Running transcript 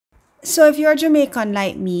So if you're Jamaican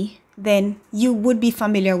like me, then you would be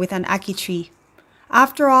familiar with an ackee tree.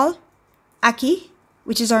 After all, ackee,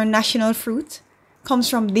 which is our national fruit, comes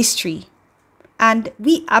from this tree. And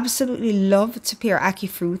we absolutely love to pair ackee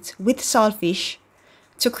fruit with saltfish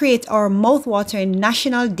to create our mouth-watering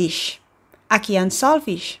national dish, ackee and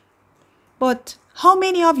saltfish. But how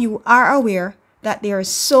many of you are aware that there is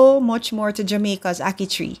so much more to Jamaica's ackee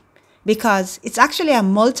tree? Because it's actually a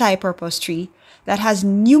multi-purpose tree that has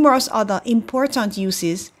numerous other important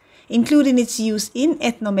uses, including its use in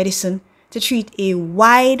ethnomedicine to treat a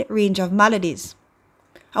wide range of maladies.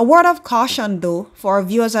 A word of caution though for our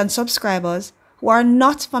viewers and subscribers who are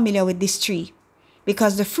not familiar with this tree,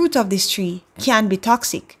 because the fruit of this tree can be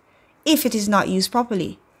toxic if it is not used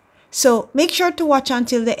properly. So make sure to watch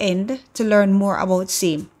until the end to learn more about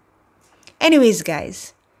same. Anyways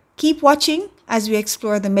guys, keep watching as we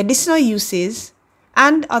explore the medicinal uses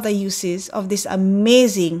and other uses of this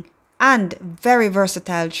amazing and very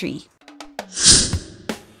versatile tree.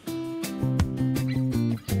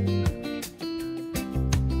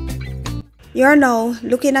 You are now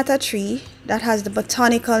looking at a tree that has the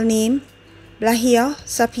botanical name BLIGHIA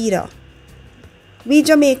SAPIDA. We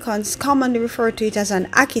Jamaicans commonly refer to it as an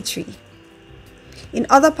ackee tree. In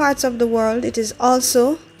other parts of the world, it is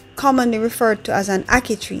also commonly referred to as an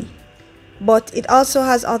ackee tree, but it also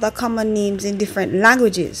has other common names in different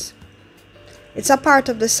languages. It's a part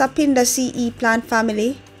of the Sapindaceae plant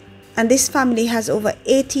family, and this family has over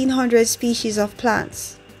 1,800 species of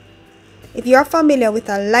plants. If you are familiar with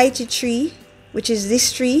a lychee tree, which is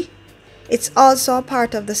this tree, it's also a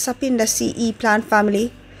part of the Sapindaceae plant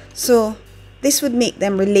family, so this would make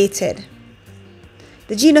them related.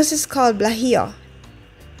 The genus is called BLIGHIA.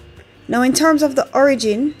 Now in terms of the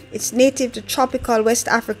origin, it's native to tropical West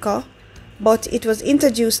Africa, but it was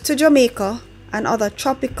introduced to Jamaica and other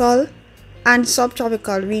tropical and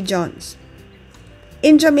subtropical regions.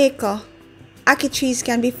 In Jamaica, ackee trees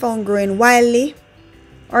can be found growing wildly,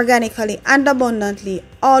 organically and abundantly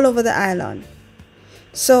all over the island.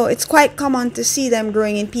 So it's quite common to see them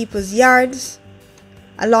growing in people's yards,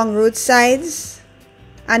 along roadsides,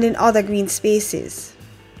 and in other green spaces.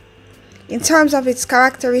 In terms of its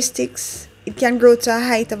characteristics, it can grow to a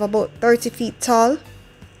height of about 30 feet tall.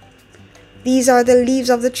 These are the leaves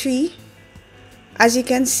of the tree. As you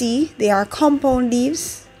can see, they are compound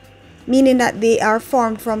leaves, meaning that they are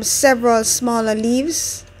formed from several smaller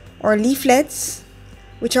leaves or leaflets,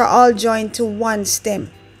 which are all joined to one stem.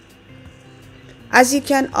 As you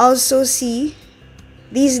can also see,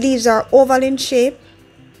 these leaves are oval in shape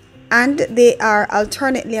and they are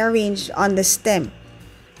alternately arranged on the stem.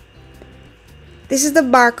 This is the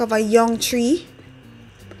bark of a young tree,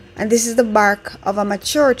 and this is the bark of a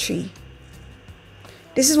mature tree.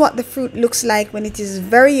 This is what the fruit looks like when it is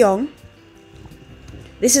very young.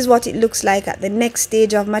 This is what it looks like at the next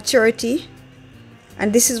stage of maturity,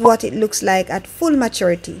 and this is what it looks like at full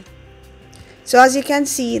maturity. So as you can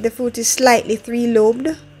see, the fruit is slightly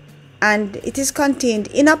three-lobed, and it is contained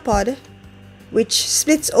in a pod which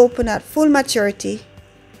splits open at full maturity,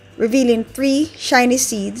 revealing 3 shiny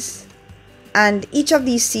seeds, and each of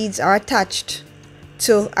these seeds are attached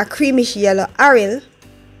to a creamish yellow aril,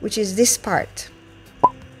 which is this part.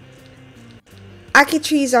 Ackee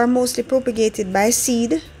trees are mostly propagated by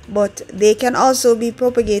seed, but they can also be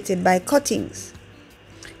propagated by cuttings.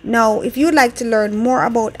 Now, if you would like to learn more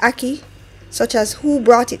about ackee, such as who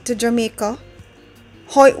brought it to Jamaica,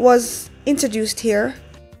 how it was introduced here,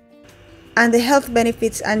 and the health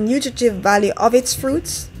benefits and nutritive value of its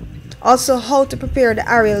fruits, also how to prepare the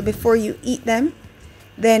aril before you eat them,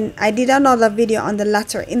 then I did another video on the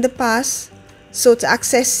latter in the past. So to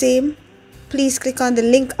access same, please click on the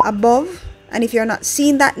link above, and if you're not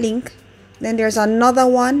seeing that link, then there's another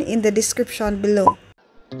one in the description below.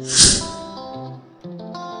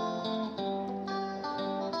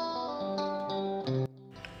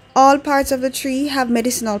 All parts of the tree have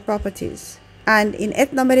medicinal properties, and in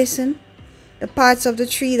ethnomedicine, the parts of the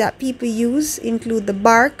tree that people use include the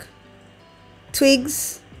bark,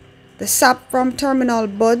 twigs, the sap from terminal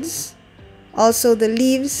buds, also the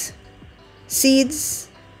leaves, seeds,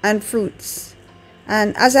 and fruits.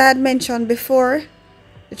 And as I had mentioned before,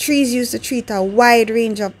 the tree is used to treat a wide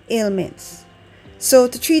range of ailments. So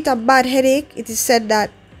to treat a bad headache, it is said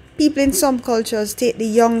that people in some cultures take the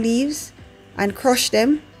young leaves and crush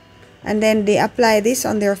them, and then they apply this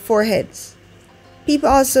on their foreheads. People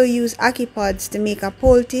also use ackee pods to make a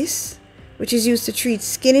poultice, which is used to treat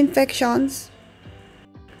skin infections,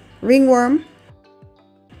 ringworm,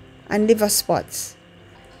 and liver spots.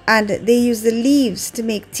 And they use the leaves to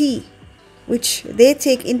make tea, which they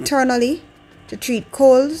take internally to treat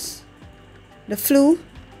colds, the flu,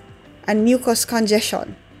 and mucus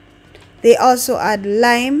congestion. They also add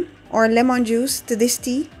lime or lemon juice to this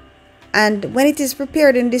tea, and when it is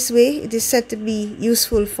prepared in this way, it is said to be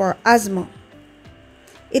useful for asthma.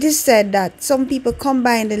 It is said that some people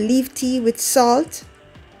combine the leaf tea with salt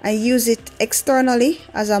and use it externally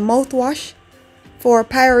as a mouthwash for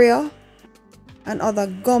pyorrhea and other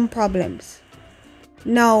gum problems.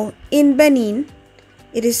 Now, in Benin,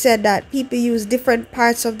 it is said that people use different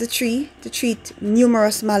parts of the tree to treat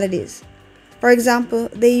numerous maladies. For example,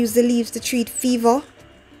 they use the leaves to treat fever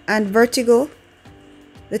and vertigo,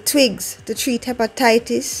 the twigs to treat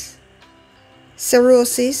hepatitis,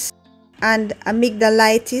 cirrhosis, and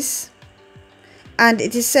amygdalitis. And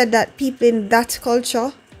it is said that people in that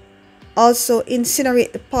culture also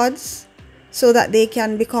incinerate the pods so that they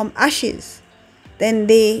can become ashes. Then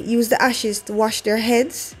they use the ashes to wash their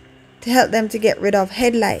heads to help them to get rid of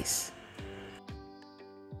head lice.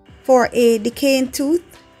 For a decaying tooth,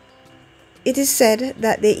 it is said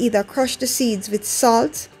that they either crush the seeds with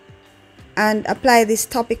salt and apply this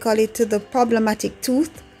topically to the problematic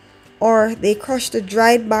tooth, or they crush the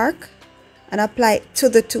dried bark and apply it to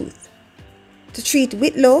the tooth. To treat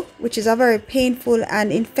whitlow, which is a very painful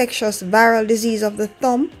and infectious viral disease of the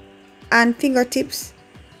thumb and fingertips,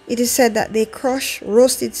 it is said that they crush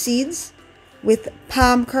roasted seeds with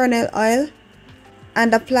palm kernel oil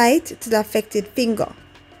and apply it to the affected finger.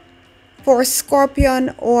 For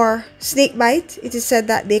scorpion or snake bite, it is said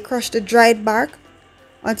that they crush the dried bark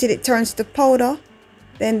until it turns to powder.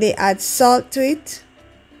 Then they add salt to it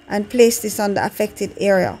and place this on the affected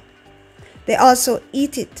area. They also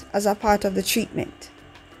eat it as a part of the treatment.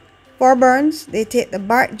 For burns, they take the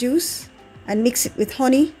bark juice and mix it with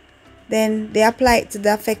honey. Then they apply it to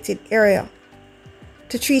the affected area.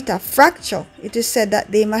 To treat a fracture, it is said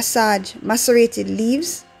that they massage macerated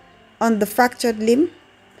leaves on the fractured limb.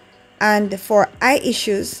 And for eye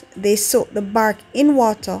issues, they soak the bark in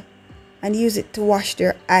water and use it to wash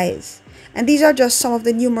their eyes. And these are just some of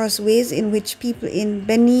the numerous ways in which people in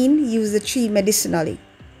Benin use the tree medicinally.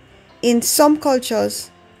 In some cultures,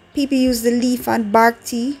 people use the leaf and bark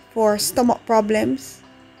tea for stomach problems,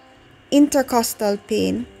 intercostal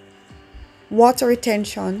pain, water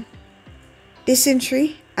retention,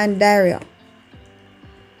 dysentery, and diarrhea.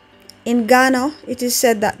 In Ghana, it is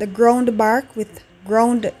said that the ground bark with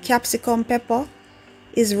ground capsicum pepper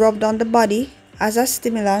is rubbed on the body as a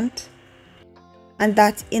stimulant, and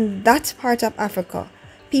that in that part of Africa,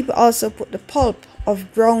 people also put the pulp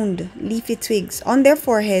of ground leafy twigs on their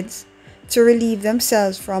foreheads to relieve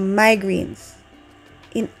themselves from migraines.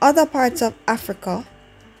 In other parts of Africa,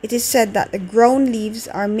 it is said that the ground leaves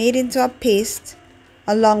are made into a paste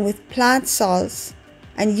along with plant salts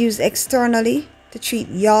and used externally to treat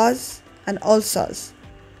yaws and ulcers.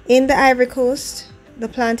 In the Ivory Coast, the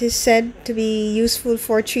plant is said to be useful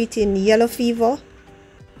for treating yellow fever.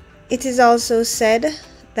 It is also said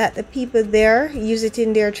that the people there use it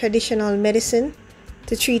in their traditional medicine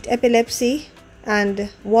to treat epilepsy and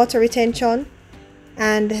water retention,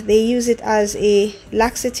 and they use it as a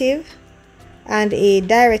laxative and a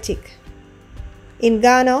diuretic. In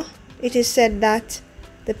Ghana, it is said that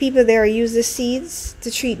the people there use the seeds to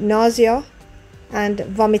treat nausea and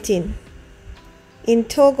vomiting. In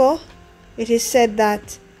Togo, it is said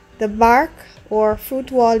that the bark or fruit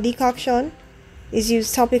wall decoction is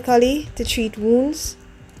used topically to treat wounds,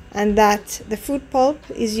 and that the fruit pulp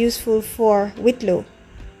is useful for whitlow.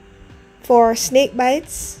 For snake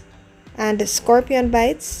bites and scorpion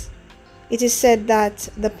bites, it is said that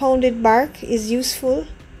the pounded bark is useful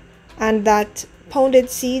and that pounded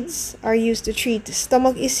seeds are used to treat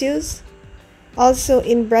stomach issues. Also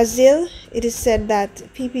in Brazil, it is said that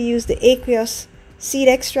people use the aqueous seed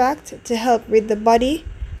extract to help rid the body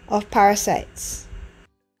of parasites.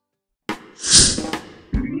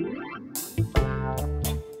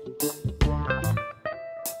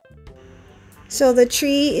 So the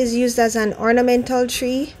tree is used as an ornamental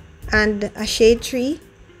tree and a shade tree.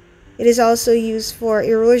 It is also used for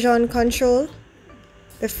erosion control.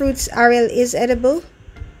 The fruit's aril is edible.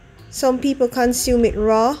 Some people consume it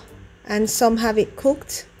raw and some have it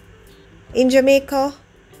cooked. In Jamaica,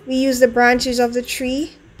 we use the branches of the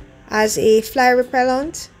tree as a fly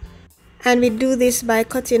repellent, and we do this by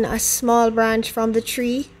cutting a small branch from the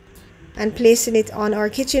tree and placing it on our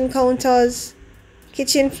kitchen counters,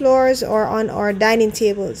 kitchen floors, or on our dining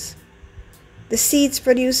tables. The seeds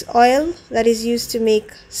produce oil that is used to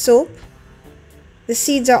make soap. The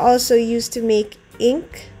seeds are also used to make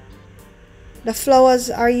ink. The flowers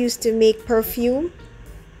are used to make perfume.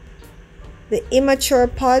 The immature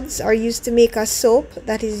pods are used to make a soap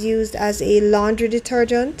that is used as a laundry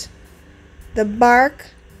detergent. The bark,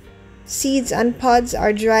 Seeds and pods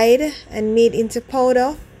are dried and made into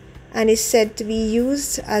powder and is said to be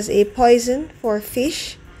used as a poison for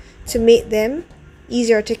fish to make them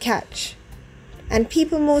easier to catch. And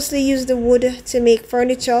people mostly use the wood to make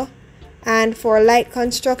furniture and for light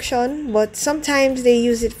construction, but sometimes they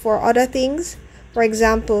use it for other things, for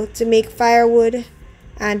example to make firewood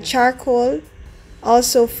and charcoal,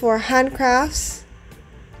 also for handcrafts,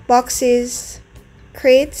 boxes,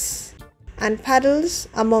 crates and paddles,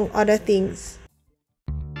 among other things.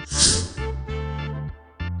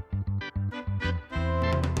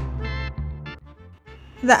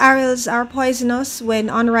 The arils are poisonous when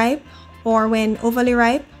unripe or when overly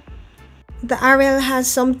ripe. The aril has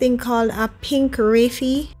something called a pink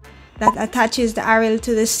raphe that attaches the aril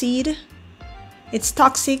to the seed. It's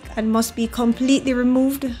toxic and must be completely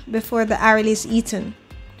removed before the aril is eaten.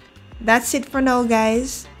 That's it for now,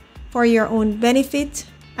 guys. For your own benefit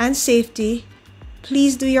and safety,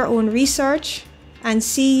 please do your own research and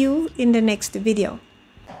see you in the next video.